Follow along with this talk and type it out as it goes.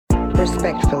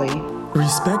Respectfully.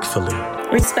 Respectfully.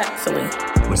 Respectfully.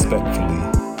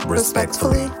 Respectfully.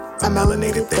 Respectfully, a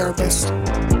melanated therapist.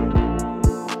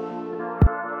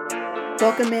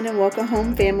 Welcome in and welcome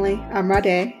home, family. I'm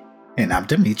Rade. And I'm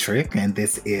Demetric, and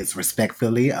this is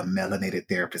Respectfully, a Melanated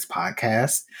Therapist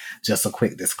podcast. Just a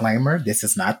quick disclaimer, this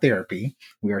is not therapy.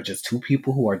 We are just two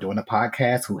people who are doing a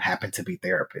podcast who happen to be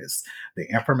therapists. The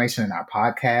information in our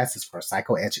podcast is for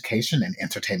psychoeducation and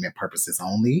entertainment purposes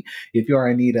only. If you are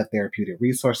in need of therapeutic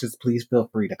resources, please feel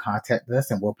free to contact us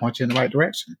and we'll point you in the right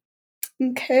direction.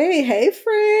 Okay, hey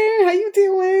friend, how you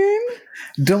doing?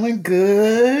 Doing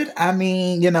good. I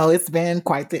mean, it's been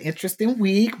quite the interesting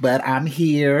week, but I'm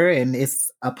here and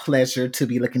it's a pleasure to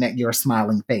be looking at your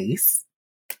smiling face.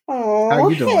 Oh, how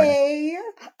you doing? Hey,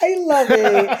 I love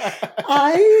it.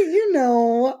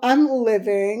 I'm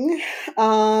living.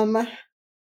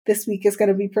 This week is going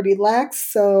to be pretty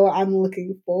lax, so I'm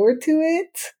looking forward to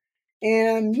it.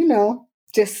 And,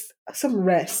 just some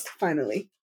rest finally.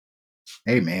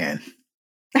 Amen.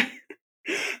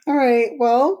 All right.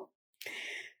 Well,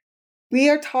 we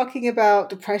are talking about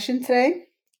depression today,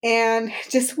 and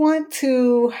just want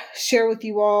to share with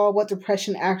you all what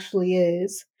depression actually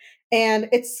is. And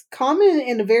it's common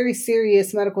in a very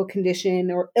serious medical condition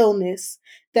or illness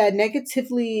that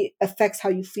negatively affects how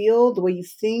you feel, the way you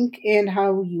think, and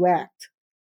how you act.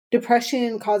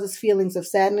 Depression causes feelings of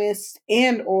sadness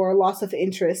and or loss of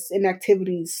interest in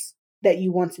activities that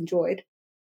you once enjoyed.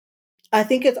 I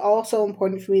think it's also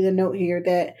important for me to note here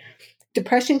that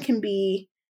depression can be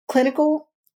clinical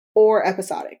or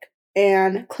episodic.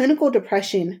 And clinical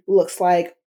depression looks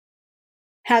like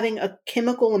having a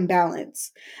chemical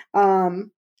imbalance.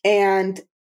 And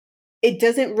it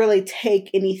doesn't really take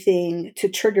anything to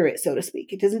trigger it, so to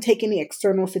speak. It doesn't take any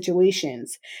external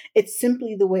situations. It's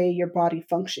simply the way your body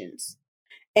functions.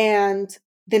 And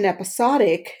then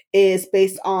episodic is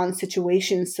based on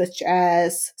situations such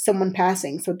as someone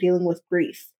passing, so dealing with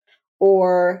grief,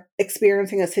 or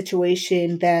experiencing a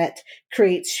situation that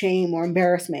creates shame or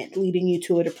embarrassment, leading you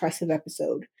to a depressive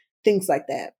episode, things like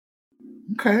that.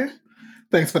 Okay.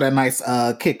 Thanks for that nice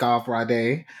kickoff,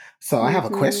 Rade. So I have a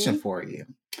question for you.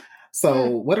 So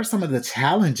what are some of the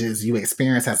challenges you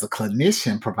experience as a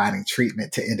clinician providing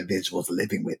treatment to individuals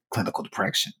living with clinical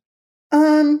depression?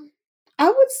 I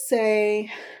would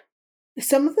say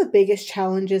some of the biggest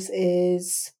challenges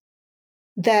is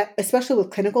that, especially with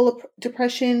clinical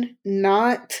depression,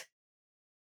 not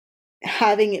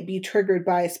having it be triggered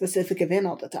by a specific event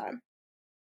all the time.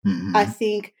 Mm-hmm. I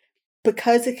think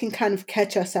because it can kind of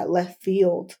catch us at left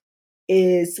field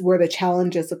is where the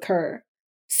challenges occur.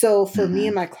 So for me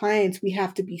and my clients, we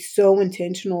have to be so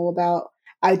intentional about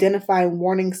identifying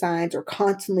warning signs or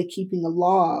constantly keeping a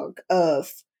log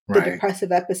of the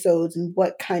depressive episodes and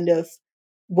what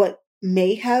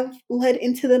may have led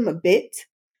into them a bit.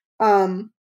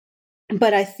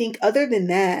 But I think other than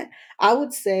that, I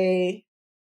would say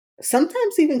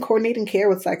sometimes even coordinating care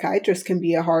with psychiatrists can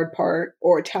be a hard part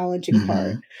or a challenging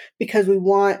part because we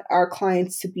want our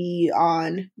clients to be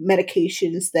on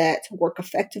medications that work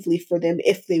effectively for them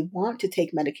if they want to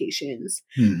take medications,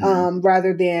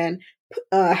 rather than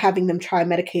having them try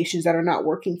medications that are not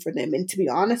working for them. And to be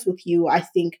honest with you, I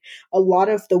think a lot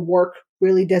of the work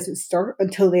really doesn't start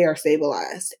until they are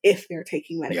stabilized if they're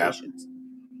taking medications.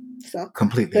 So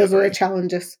completely those agree. are the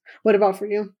challenges. What about for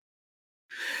you?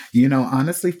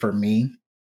 Honestly, for me,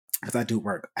 because I do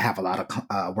have a lot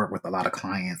of work with a lot of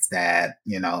clients that,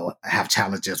 have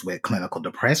challenges with clinical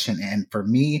depression. And for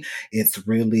me, it's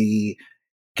really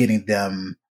getting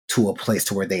them to a place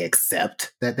to where they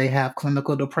accept that they have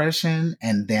clinical depression.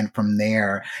 And then from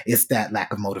there, it's that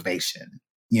lack of motivation.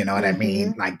 You know what I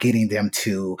mean? Like getting them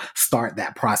to start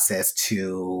that process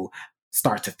to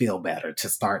start to feel better, to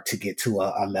start to get to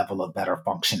a level of better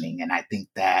functioning. And I think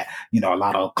that, a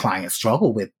lot of clients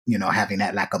struggle with, having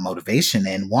that lack of motivation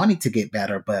and wanting to get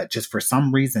better, but just for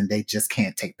some reason, they just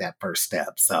can't take that first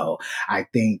step. So I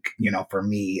think, for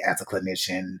me as a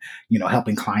clinician,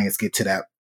 helping clients get to that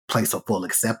place of full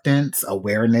acceptance,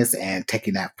 awareness, and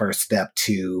taking that first step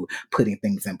to putting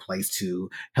things in place to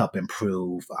help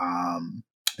improve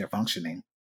their functioning.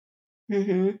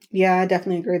 Yeah, I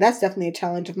definitely agree. That's definitely a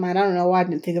challenge of mine. I don't know why I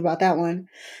didn't think about that one,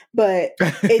 but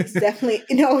it's definitely,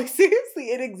 seriously,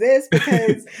 it exists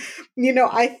because,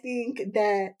 I think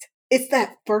that it's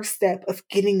that first step of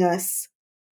getting us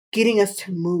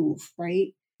to move,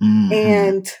 right?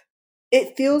 And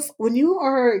it feels, when you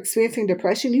are experiencing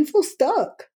depression, you feel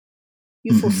stuck.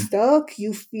 You feel stuck,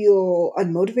 you feel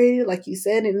unmotivated, like you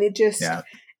said, and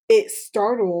it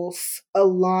startles a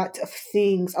lot of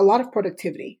things, a lot of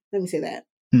productivity. Let me say that.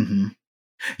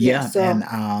 Yeah. So, And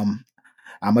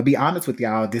I'm gonna be honest with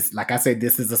y'all. This, like I said,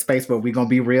 this is a space where we're gonna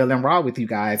be real and raw with you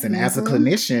guys. And as a Mm-hmm.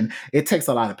 clinician, it takes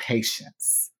a lot of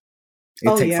patience. It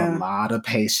Oh, takes a yeah. lot of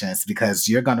patience because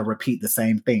you're going to repeat the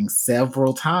same thing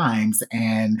several times.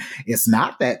 And it's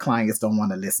not that clients don't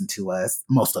want to listen to us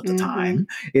most of the Mm-hmm. time.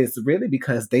 It's really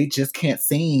because they just can't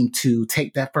seem to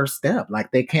take that first step.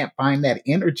 Like they can't find that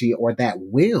energy or that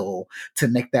will to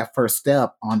make that first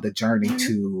step on the journey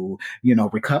to,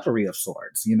 recovery of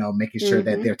sorts, making sure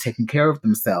that Mm-hmm. they're taking care of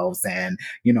themselves. And,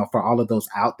 for all of those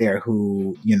out there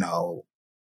who,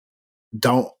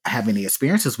 don't have any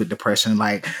experiences with depression,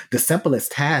 like the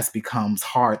simplest task becomes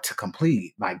hard to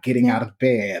complete, like getting Yeah. out of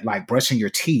bed, like brushing your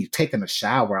teeth, taking a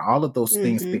shower. All of those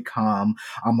things Mm-hmm. become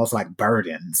almost like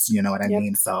burdens. You know what I Yep.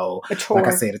 mean? So, A like I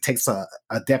chore. said, it takes a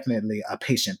definitely a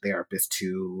patient therapist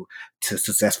to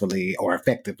successfully or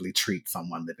effectively treat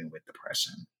someone living with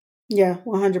depression. Yeah,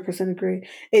 100% agree.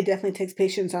 It definitely takes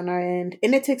patience on our end,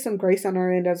 and it takes some grace on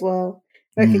our end as well.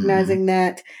 Mm-hmm. Recognizing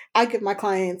that I give my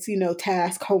clients,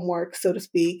 task, homework, so to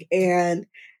speak, and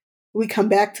we come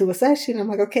back to a session. I'm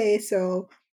like, okay, so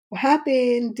what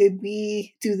happened? Did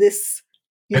we do this,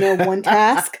 one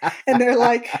task? And they're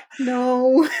like,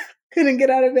 no, couldn't get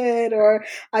out of bed, or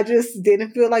I just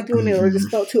didn't feel like doing it, or it Mm-hmm.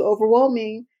 just felt too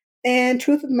overwhelming. And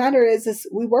truth of the matter is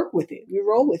we work with it, we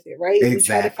roll with it, right? We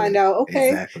try to find Exactly. out, okay,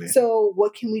 Exactly. so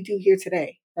what can we do here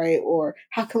today, right? Or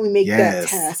how can we make that Yes.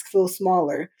 task feel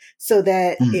smaller so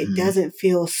that it Mm-hmm. doesn't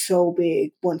feel so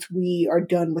big once we are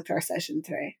done with our session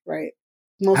today, right?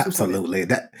 Most important. Absolutely.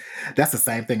 That's the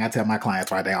same thing I tell my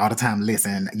clients right there all the time.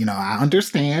 Listen, I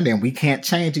understand and we can't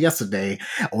change yesterday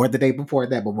or the day before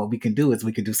that, but what we can do is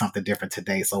we can do something different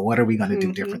today. So what are we going to do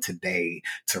Mhm. different today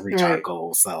to reach our Right.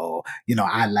 goals? So,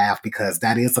 I laugh because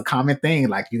that is a common thing.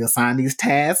 Like you assign these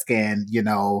tasks and,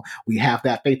 we have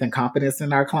that faith and confidence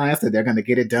in our clients that they're going to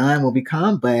get it done when we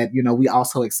come. But, we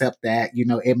also accept that,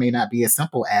 it may not be as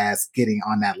simple as getting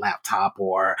on that laptop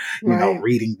or, Right.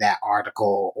 reading that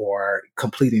article or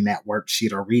completing that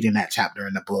worksheet or reading that chapter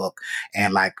in the book.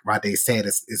 And like Rade said,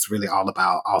 it's really all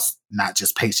about also not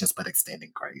just patience, but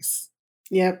extending grace.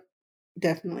 Yep.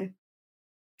 Definitely.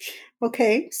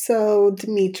 Okay. So,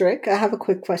 Dimitrik, I have a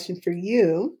quick question for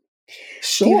you.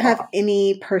 Do you have Sure.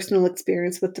 any personal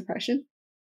experience with depression?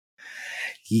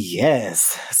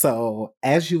 Yes. So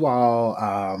as you all,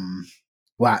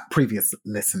 well, previous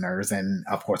listeners, and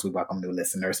of course we welcome new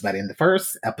listeners, but in the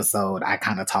first episode, I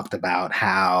kind of talked about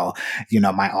how,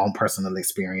 my own personal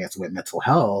experience with mental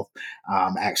health,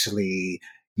 actually,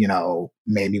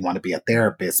 made me want to be a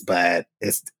therapist, but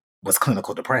was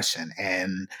clinical depression.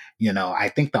 And, I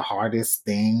think the hardest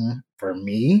thing for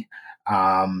me,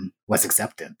 was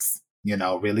acceptance,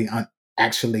 really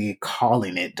actually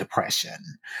calling it depression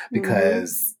Mm-hmm.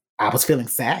 because I was feeling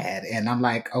sad. And I'm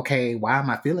like, okay, why am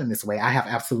I feeling this way? I have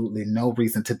absolutely no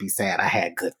reason to be sad. I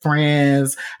had good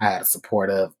friends. I had a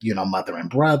supportive, mother and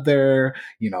brother.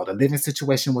 The living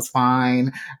situation was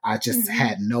fine. I just Mm-hmm.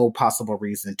 had no possible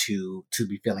reason to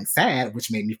be feeling sad,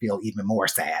 which made me feel even more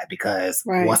sad because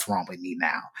Right. what's wrong with me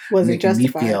now? Wasn't Making me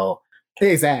justified. feel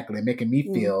exactly making me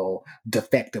Mm. feel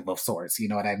defective of sorts. You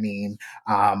know what I mean?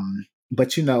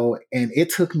 But and it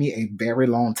took me a very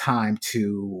long time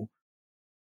to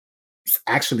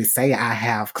actually say I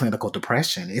have clinical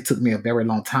depression. It took me a very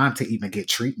long time to even get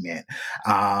treatment.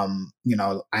 I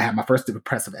had my first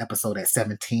depressive episode at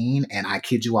 17, and I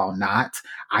kid you all not,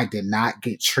 I did not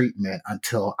get treatment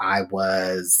until I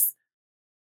was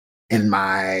in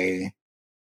my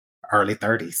early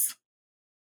 30s.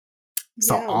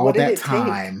 So Yeah. all What did that it take?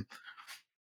 time,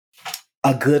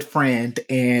 a good friend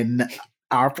in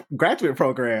our graduate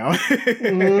program.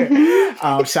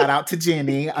 Mm-hmm. Shout out to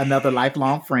Jenny, another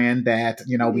lifelong friend that,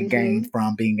 we gained Mm-hmm.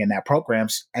 from being in that program.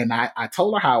 And I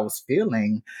told her how I was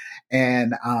feeling.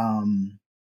 And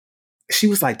she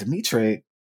was like, Dimitri,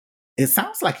 it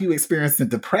sounds like you experiencing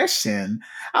depression.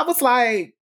 I was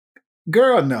like,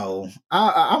 girl, no,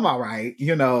 I'm all right.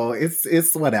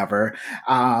 It's whatever.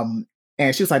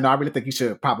 And she was like, no, I really think you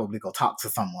should probably go talk to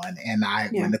someone. And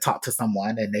I Yeah. went to talk to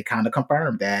someone and they kind of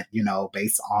confirmed that,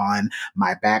 based on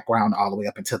my background all the way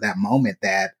up until that moment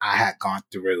that I had gone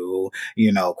through,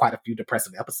 quite a few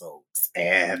depressive episodes.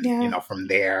 And, Yeah. from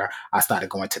there, I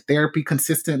started going to therapy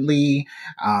consistently.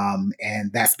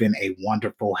 And that's been a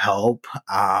wonderful help.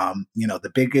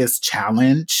 The biggest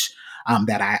challenge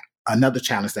that another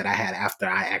challenge that I had after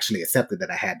I actually accepted that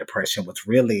I had depression was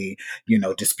really,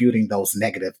 disputing those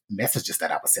negative messages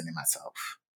that I was sending myself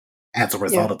as a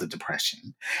result Yeah. of the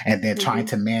depression. And then trying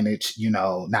Mm-hmm. to manage,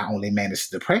 not only manage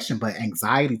the depression, but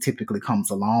anxiety typically comes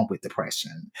along with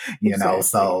depression, Exactly.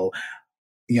 so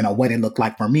what it looked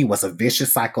like for me was a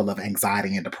vicious cycle of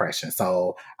anxiety and depression.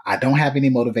 So I don't have any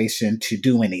motivation to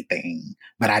do anything,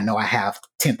 but I know I have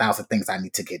 10,000 things I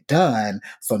need to get done.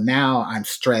 So now I'm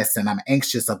stressed and I'm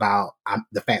anxious about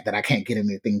the fact that I can't get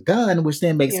anything done, which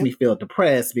then makes me feel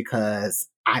depressed because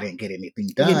I didn't get anything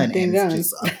done. And it's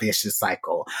just a vicious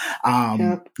cycle.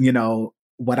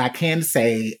 What I can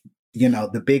say,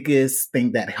 the biggest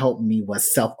thing that helped me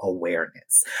was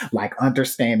self-awareness, like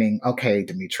understanding, okay,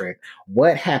 Demetric,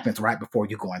 what happens right before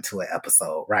you go into an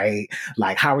episode, right?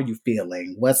 Like, how are you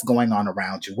feeling? What's going on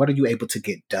around you? What are you able to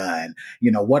get done?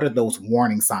 What are those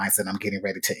warning signs that I'm getting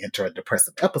ready to enter a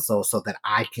depressive episode so that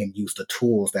I can use the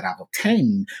tools that I've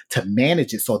obtained to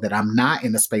manage it so that I'm not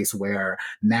in a space where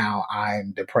now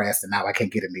I'm depressed and now I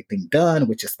can't get anything done,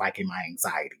 which is spiking my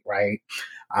anxiety, right?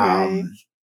 Right.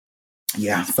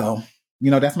 Yeah, so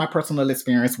that's my personal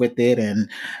experience with it, and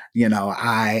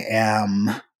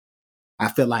I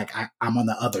feel like I'm on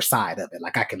the other side of it,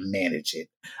 like I can manage it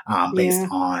based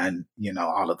on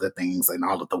all of the things and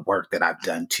all of the work that I've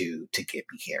done to get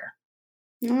me here.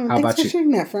 How thanks for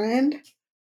sharing that, friend.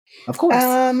 Of course.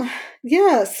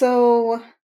 Yeah. So,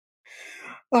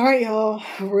 all right, y'all,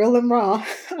 real and raw.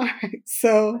 All right,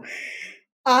 so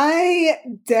I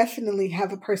definitely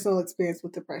have a personal experience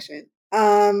with depression.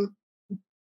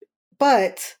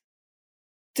 But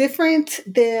different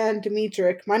than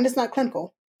Demetric, mine is not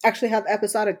clinical. I actually have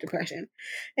episodic depression.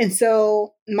 And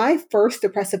so my first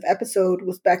depressive episode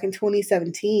was back in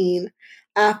 2017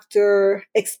 after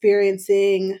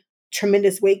experiencing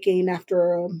tremendous weight gain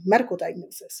after a medical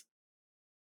diagnosis.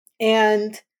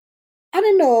 And I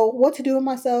didn't know what to do with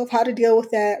myself, how to deal with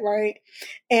that, right?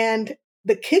 And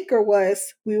the kicker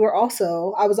was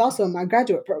I was also in my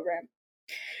graduate program.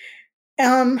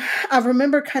 I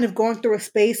remember kind of going through a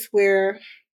space where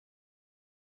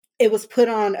it was put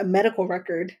on a medical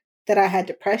record that I had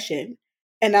depression.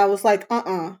 And I was like,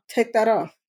 take that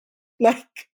off. Like,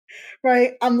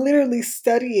 right? I'm literally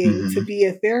studying to be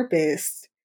a therapist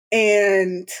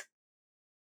and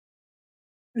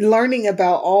learning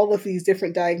about all of these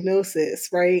different diagnoses,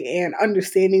 right? And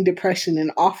understanding depression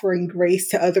and offering grace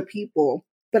to other people,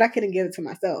 but I couldn't give it to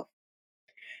myself.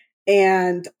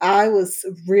 And I was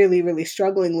really, really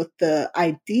struggling with the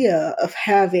idea of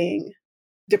having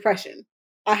depression.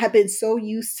 I had been so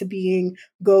used to being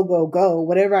go, go, go.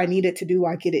 Whatever I needed to do,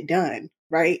 I get it done,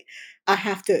 right? I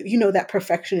have to, that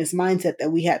perfectionist mindset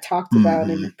that we had talked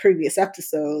about in the previous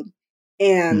episode.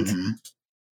 And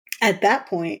at that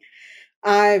point,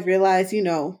 I realized,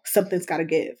 something's got to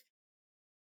give.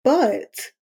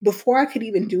 But before I could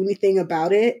even do anything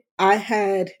about it, I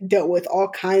had dealt with all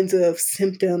kinds of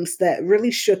symptoms that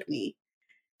really shook me.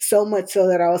 So much so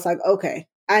that I was like, okay,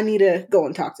 I need to go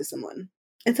and talk to someone.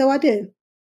 And so I did.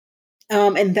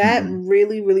 And that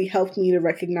really, really helped me to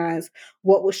recognize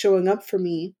what was showing up for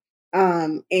me,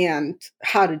 and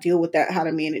how to deal with that, how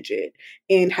to manage it,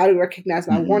 and how to recognize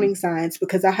my warning signs,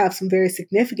 because I have some very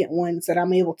significant ones that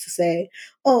I'm able to say,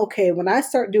 oh, okay, when I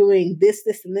start doing this,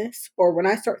 this, and this, or when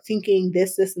I start thinking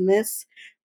this, this, and this,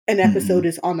 an episode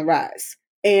is on the rise.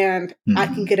 And I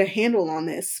can get a handle on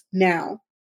this now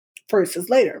versus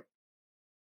later.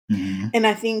 And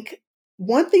I think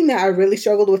one thing that I really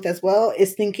struggled with as well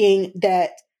is thinking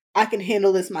that I can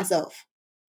handle this myself.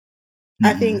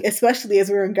 I think, especially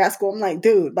as we're in grad school, I'm like,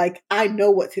 dude, like, I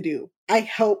know what to do. I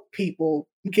help people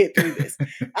get through this.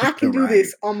 I can do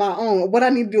this on my own. What I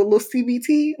need to do, a little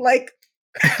CBT? Like,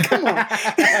 come on.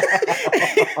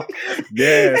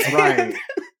 Yes, right.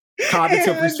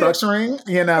 Cognitive restructuring,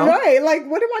 Right. Like,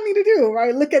 what do I need to do?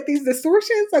 Right. Look at these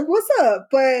distortions. Like, what's up?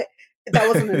 But that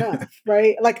wasn't enough,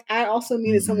 right? Like, I also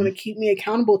needed someone to keep me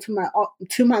accountable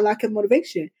to my lack of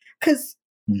motivation, because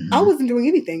I wasn't doing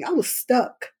anything. I was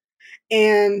stuck,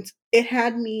 and it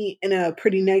had me in a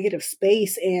pretty negative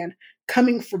space. And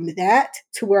coming from that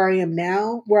to where I am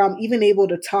now, where I'm even able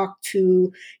to talk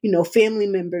to, family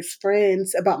members,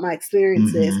 friends about my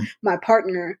experiences, my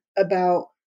partner about,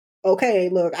 okay,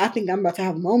 look, I think I'm about to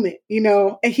have a moment,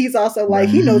 and he's also like,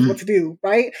 he knows what to do,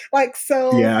 right? Like,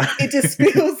 so it just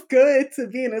feels good to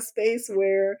be in a space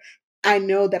where I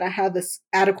know that I have this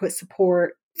adequate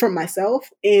support from myself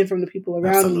and from the people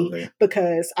around me,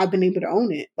 because I've been able to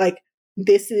own it. Like,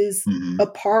 this is a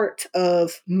part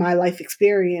of my life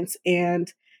experience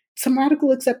and some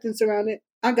radical acceptance around it.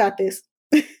 I got this.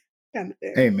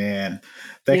 Amen.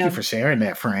 Thank you for sharing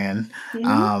that, friend.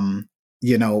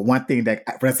 one thing that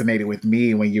resonated with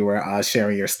me when you were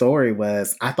sharing your story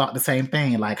was I thought the same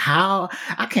thing. Like, how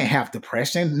I can't have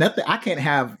depression, nothing. I can't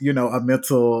have, a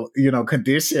mental,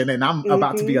 condition, and I'm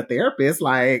about to be Mm-hmm. a therapist.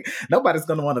 Like, nobody's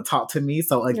going to want to talk to me.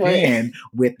 So Right. again,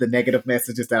 with the negative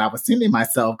messages that I was sending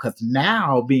myself, because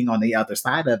now being on the other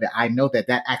side of it, I know that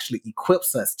that actually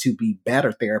equips us to be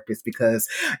better therapists because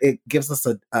it gives us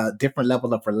a different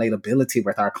level of relatability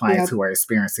with our clients Yeah. who are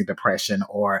experiencing depression,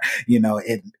 or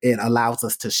it allows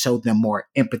us to show them more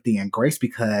empathy and grace,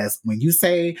 because when you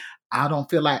say I don't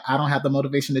feel like I don't have the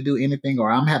motivation to do anything, or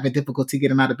I'm having difficulty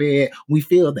getting out of bed, we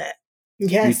feel that. We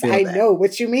Yes, feel I that. know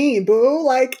what you mean, boo.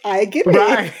 Like, I get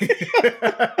Right. it.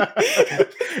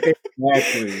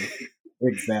 Exactly.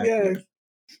 Exactly. Yes.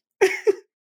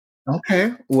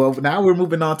 Okay. Well, now we're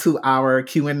moving on to our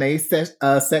Q&A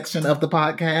section of the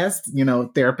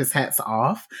podcast, therapist hats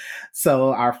off.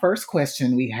 So our first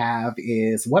question we have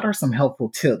is, what are some helpful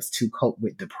tips to cope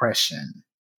with depression?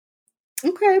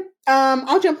 Okay.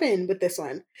 I'll jump in with this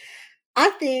one. I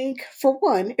think, for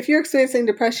one, if you're experiencing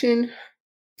depression,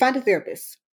 find a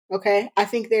therapist. Okay. I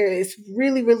think there is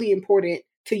really, really important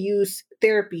to use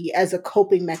therapy as a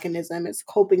coping mechanism, as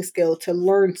a coping skill to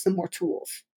learn some more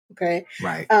tools. Okay.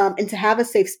 Right. And to have a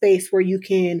safe space where you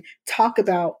can talk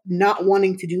about not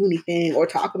wanting to do anything or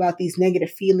talk about these negative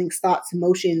feelings, thoughts,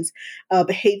 emotions,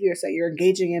 behaviors that you're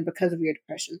engaging in because of your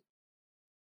depression.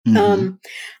 Mm-hmm. Um,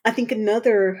 I think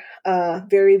another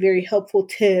very, very helpful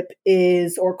tip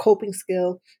is, or coping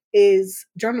skill, is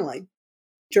journaling.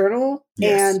 Journal.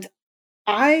 Yes. And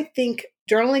I think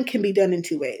journaling can be done in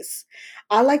two ways.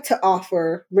 I like to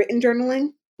offer written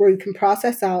journaling where you can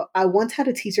process out. I once had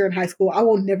a teacher in high school. I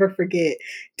will never forget.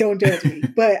 Don't judge me.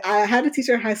 But I had a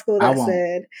teacher in high school I that won't.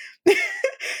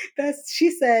 said,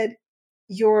 she said,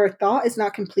 your thought is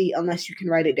not complete unless you can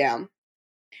write it down.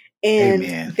 And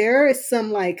Amen. there is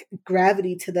some like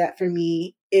gravity to that for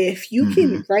me. If you Mm-hmm.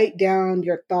 can write down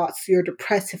your thoughts, your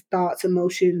depressive thoughts,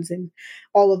 emotions, and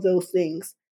all of those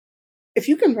things, if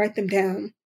you can write them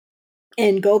down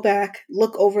and go back,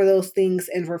 look over those things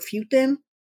and refute them,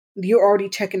 you're already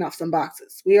checking off some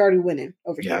boxes. We already winning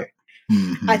over Yeah. here. I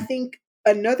Mm-hmm. think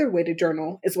another way to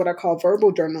journal is what I call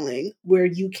verbal journaling, where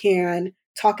you can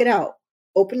talk it out.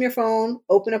 Open your phone,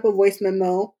 open up a voice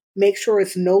memo, make sure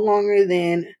it's no longer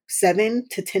than 7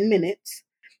 to 10 minutes,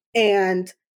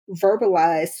 and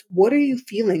verbalize what are you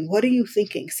feeling? What are you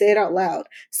thinking? Say it out loud.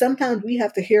 Sometimes we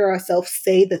have to hear ourselves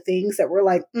say the things that we're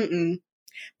like,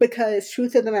 because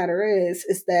truth of the matter is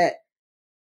that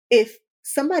if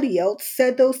somebody else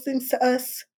said those things to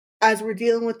us as we're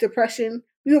dealing with depression,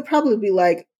 we would probably be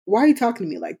like, why are you talking to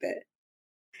me like that?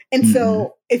 And Mm-hmm.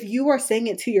 so if you are saying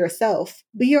it to yourself,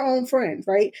 be your own friend,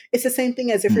 right? It's the same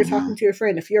thing as if you're Mm-hmm. talking to your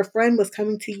friend. If your friend was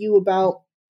coming to you about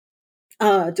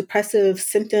depressive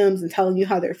symptoms and telling you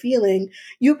how they're feeling,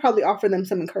 you would probably offer them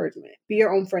some encouragement. Be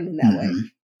your own friend in that way.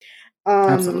 Mm-hmm. Um,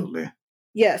 Absolutely.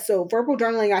 yeah, so verbal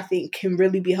journaling, I think, can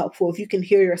really be helpful if you can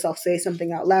hear yourself say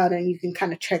something out loud and you can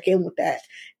kind of check in with that.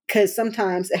 Because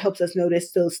sometimes it helps us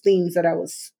notice those themes that I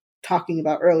was talking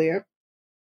about earlier.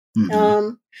 Mm-hmm.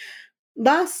 Um,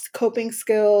 Last coping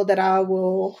skill that I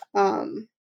will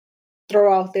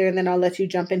throw out there, and then I'll let you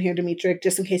jump in here, Dimitri,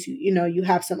 just in case you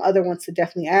have some other ones to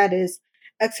definitely add, is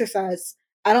exercise.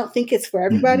 I don't think it's for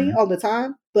everybody Mm-hmm. all the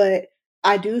time, but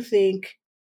I do think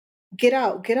get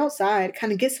outside,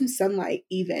 kind of get some sunlight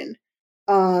even.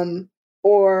 Um,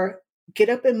 or get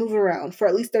up and move around for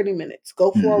at least 30 minutes.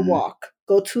 Go for a Mm-hmm. walk,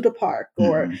 go to the park,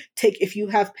 or Mm-hmm. if you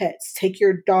have pets, take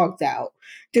your dogs out,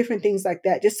 different things like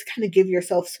that, just to kind of give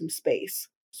yourself some space.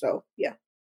 So, yeah.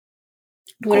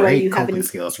 What about Great you? Have coping any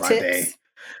skills right there. tips?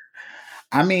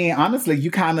 I mean, honestly, you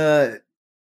kind of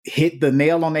hit the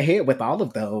nail on the head with all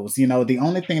of those. The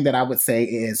only thing that I would say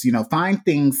is, find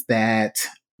things that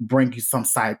bring you some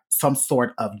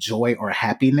sort of joy or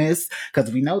happiness,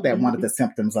 because we know that one of Mm-hmm. the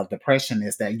symptoms of depression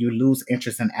is that you lose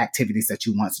interest in activities that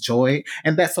you once enjoyed,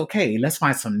 and that's okay. Let's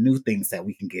find some new things that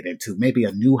we can get into, maybe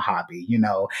a new hobby. If you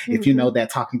know Mm-hmm. that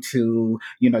talking to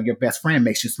your best friend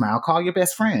makes you smile, call your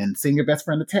best friend, send your best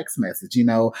friend a text message.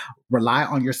 Rely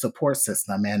on your support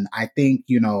system. And I think,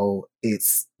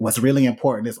 it's what's really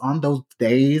important is on those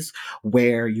days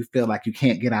where you feel like you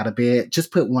can't get out of bed,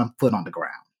 just put one foot on the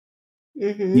ground.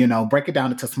 Mm-hmm. Break it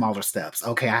down into smaller steps.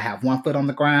 Okay, I have one foot on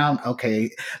the ground. Okay,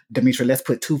 Demetri, let's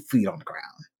put 2 feet on the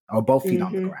ground or both feet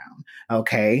on the Mm-hmm. ground.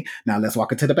 Okay, now let's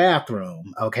walk into the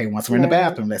bathroom. Okay, once we're in the Right.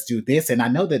 bathroom, let's do this. And I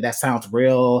know that that sounds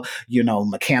real,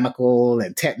 mechanical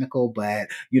and technical, but,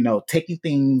 taking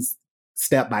things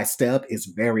step by step is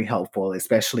very helpful,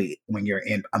 especially when you're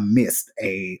in amidst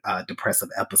a depressive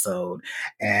episode.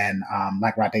 And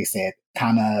like Rade said,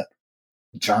 kind of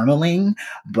journaling,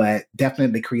 but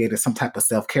definitely created some type of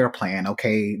self-care plan.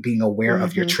 Okay, being aware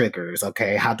of your Mm-hmm. triggers.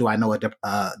 Okay, how do I know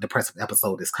a depressive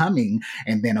episode is coming?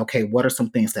 And then, okay, what are some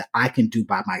things that I can do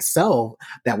by myself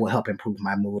that will help improve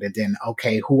my mood? And then,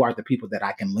 okay, who are the people that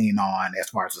I can lean on as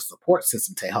far as a support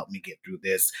system to help me get through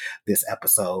this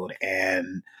episode?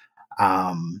 And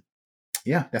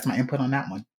yeah, that's my input on that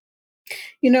one.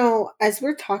 As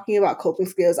we're talking about coping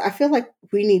skills, I feel like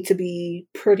we need to be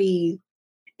pretty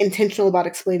intentional about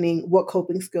explaining what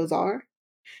coping skills are.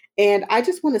 And I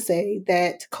just want to say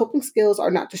that coping skills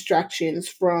are not distractions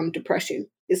from depression.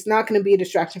 It's not going to be a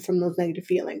distraction from those negative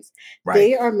feelings. Right.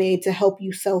 They are made to help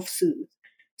you self-soothe.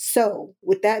 So,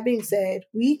 with that being said,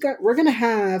 we're going to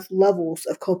have levels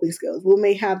of coping skills. We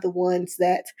may have the ones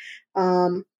that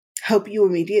help you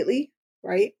immediately,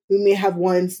 right? We may have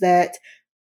ones that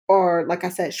are, like I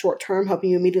said, short term, helping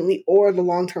you immediately, or the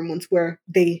long term ones where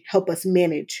they help us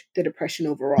manage the depression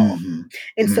overall. Mm-hmm.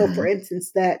 And so, Mm-hmm. for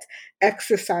instance, that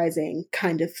exercising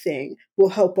kind of thing will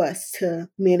help us to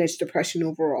manage depression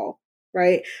overall,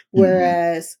 right? Mm-hmm.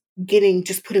 Whereas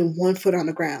just putting one foot on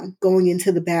the ground, going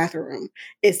into the bathroom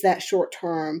is that short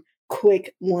term,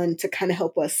 quick one to kind of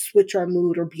help us switch our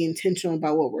mood or be intentional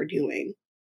about what we're doing.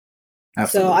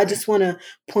 So I Absolutely. just want to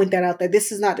point that out that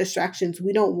this is not distractions.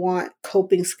 We don't want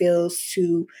coping skills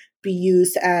to be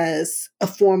used as a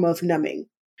form of numbing.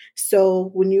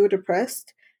 So when you're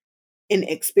depressed and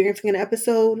experiencing an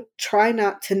episode, try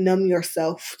not to numb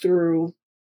yourself through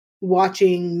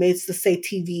watching, let's say,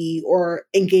 TV or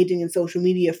engaging in social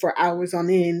media for hours on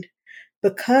end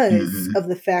because Mm-hmm. of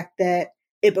the fact that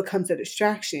it becomes a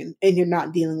distraction and you're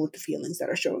not dealing with the feelings that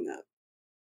are showing up.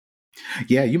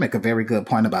 Yeah, you make a very good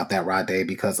point about that, Rade,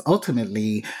 because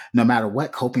ultimately, no matter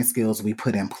what coping skills we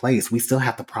put in place, we still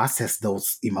have to process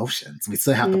those emotions. We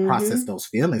still have to process Mm-hmm. those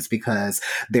feelings because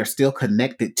they're still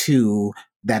connected to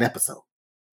that episode.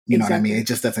 You know what I mean? It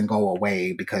Exactly. just doesn't go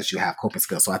away because you have coping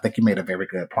skills. So I think you made a very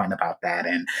good point about that.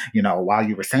 And, while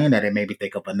you were saying that, it made me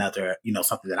think of another,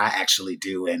 something that I actually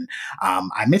do. And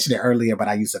I mentioned it earlier, but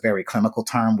I use a very clinical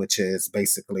term, which is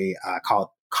basically called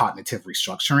cognitive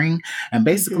restructuring. And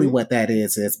basically Mm-hmm. what that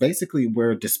is basically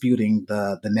we're disputing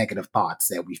the negative thoughts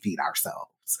that we feed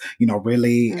ourselves.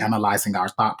 Really Mm-hmm. analyzing our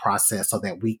thought process so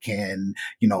that we can,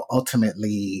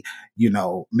 ultimately,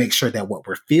 make sure that what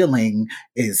we're feeling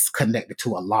is connected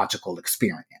to a logical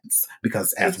experience.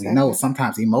 Because as we know, Exactly.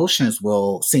 sometimes emotions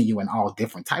will send you in all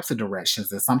different types of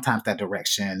directions. And sometimes that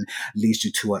direction leads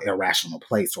you to an irrational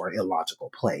place or illogical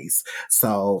place.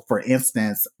 So for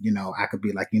instance, I could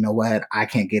be like, you know what? I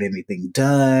can't get anything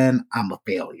done. I'm a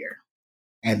failure.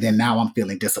 And then now I'm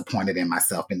feeling disappointed in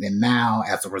myself. And then now,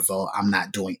 as a result, I'm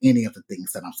not doing any of the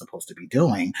things that I'm supposed to be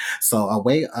doing. So a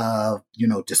way of,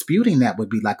 disputing that would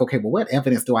be like, okay, well, what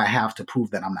evidence do I have to prove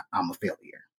that I'm a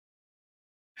failure?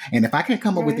 And if I can't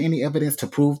come up with Right. any evidence to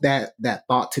prove that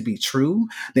thought to be true,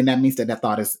 then that means that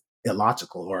thought is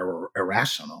illogical or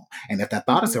irrational. And if that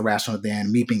thought is Mm-hmm. irrational,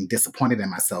 then me being disappointed in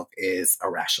myself is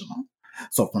irrational.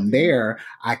 So from Mm-hmm. there,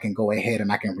 I can go ahead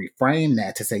and I can reframe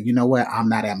that to say, you know what, I'm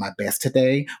not at my best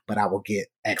today, but I will get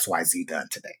XYZ done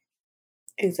today.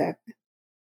 Exactly.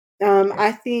 Yeah.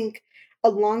 I think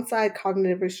alongside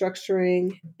cognitive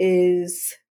restructuring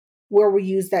is where we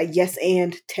use that yes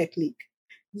and technique.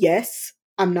 Yes,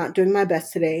 I'm not doing my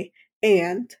best today,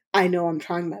 and I know I'm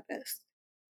trying my best,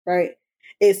 right?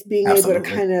 It's being able to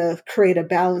Absolutely. kind of create a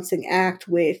balancing act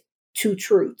with two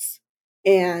truths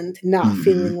and not Mm-hmm.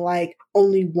 feeling like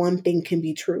only one thing can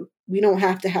be true. We don't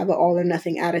have to have an all or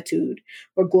nothing attitude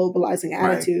or globalizing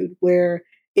Right. attitude where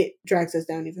it drags us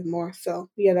down even more. So,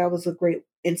 yeah, that was a great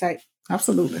insight.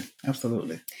 Absolutely.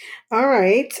 Absolutely. All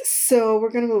right. So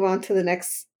we're going to move on to the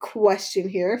next question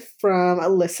here from a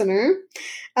listener.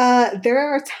 There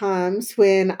are times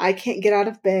when I can't get out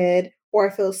of bed or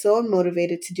I feel so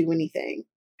unmotivated to do anything.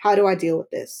 How do I deal with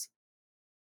this?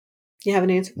 You have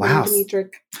an answer for me, Wow. Dimitri?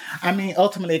 I mean,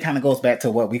 ultimately, it kind of goes back to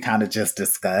what we kind of just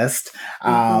discussed.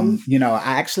 Mm-hmm.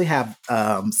 I actually have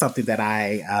something that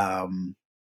I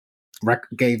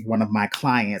gave one of my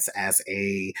clients as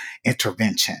a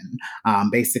intervention,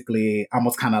 basically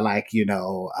almost kind of like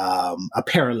a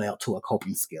parallel to a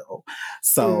coping skill.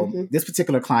 So Mm-hmm. this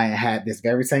particular client had this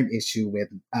very same issue with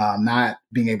not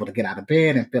being able to get out of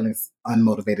bed and feeling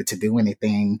unmotivated to do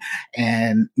anything.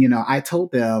 And I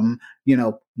told them,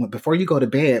 before you go to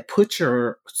bed, put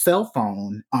your cell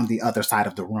phone on the other side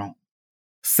of the room,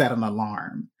 set an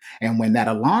alarm, and when that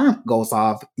alarm goes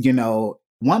off,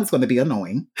 one, it's going to be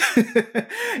annoying and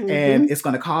Mm-hmm. it's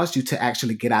going to cause you to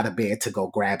actually get out of bed to go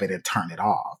grab it and turn it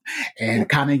off, and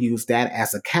kind of use that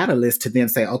as a catalyst to then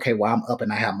say, okay, well, I'm up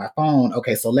and I have my phone.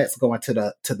 Okay, so let's go into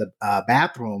the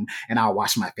bathroom and I'll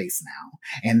wash my face now.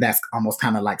 And that's almost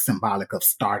kind of like symbolic of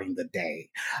starting the day.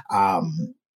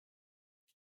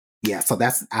 Yeah, so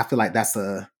I feel like that's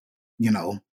a,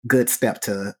 good step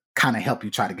to kind of help you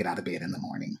try to get out of bed in the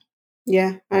morning.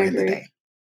 Yeah, I or in the agree. day.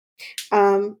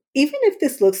 Even if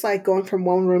this looks like going from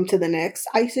one room to the next,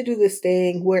 I used to do this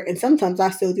thing where, and sometimes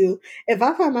I still do, if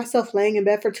I find myself laying in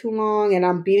bed for too long and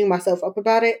I'm beating myself up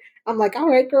about it, I'm like, all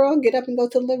right, girl, get up and go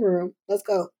to the living room. Let's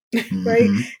go. Right?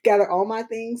 Mhm. Gather all my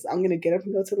things. I'm going to get up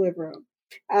and go to the living room.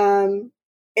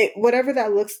 Whatever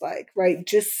that looks like, right?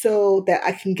 Just so that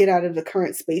I can get out of the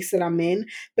current space that I'm in.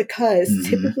 Because Mhm.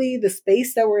 typically the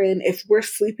space that we're in, if we're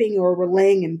sleeping or we're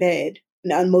laying in bed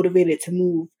and unmotivated to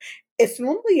move, it's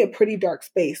normally a pretty dark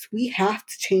space. We have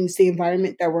to change the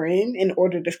environment that we're in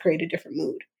order to create a different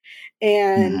mood.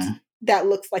 And Mhm. that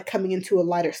looks like coming into a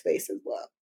lighter space as well.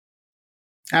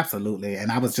 Absolutely.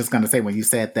 And I was just going to say, when you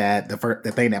said that, the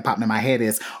thing that popped in my head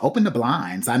is open the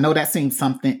blinds. I know that seems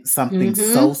something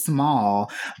so small,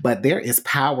 but there is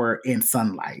power in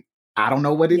sunlight. I don't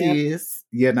know what it Yep. is,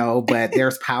 but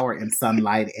there's power in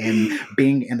sunlight and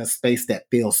being in a space that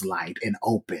feels light and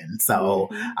open. So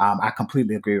I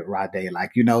completely agree with Rade.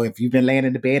 Like, if you've been laying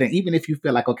in the bed, and even if you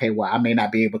feel like, okay, well, I may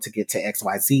not be able to get to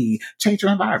XYZ, change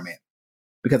your environment.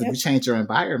 Because if you change your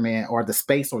environment or the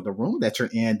space or the room that you're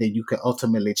in, then you can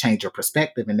ultimately change your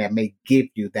perspective. And that may give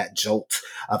you that jolt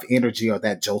of energy or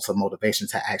that jolt of motivation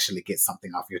to actually get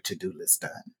something off your to-do list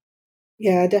done.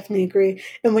 Yeah, I definitely agree.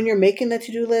 And when you're making the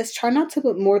to-do list, try not to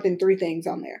put more than 3 things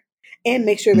on there and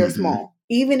make sure they're small.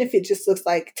 Even if it just looks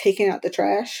like taking out the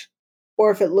trash, or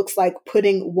if it looks like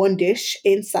putting one dish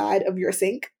inside of your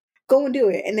sink, go and do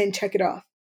it and then check it off.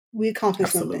 We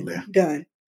accomplished something. Done.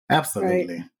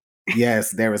 Absolutely. Right? Yes,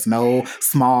 there is no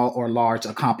small or large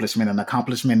accomplishment. An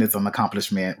accomplishment is an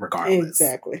accomplishment regardless.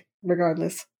 Exactly.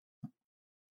 Regardless.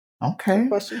 Okay.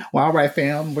 Question. Well, all right,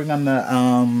 fam. We're going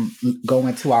to go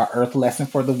into our Earth lesson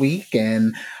for the week.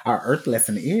 And our Earth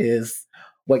lesson is,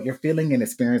 what you're feeling and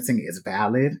experiencing is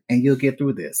valid, and you'll get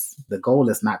through this. The goal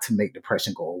is not to make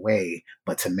depression go away,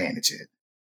 but to manage it.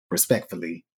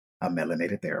 Respectfully, a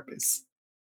melanated therapist.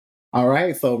 All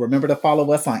right, so remember to follow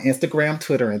us on Instagram,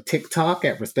 Twitter, and TikTok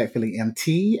at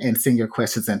RespectfullyMT, and send your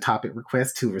questions and topic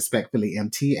requests to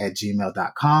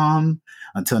respectfullymt@gmail.com.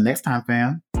 Until next time,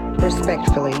 fam.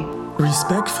 Respectfully.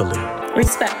 Respectfully.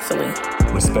 Respectfully.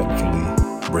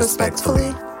 Respectfully. Respectfully,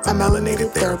 a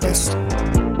melanated therapist.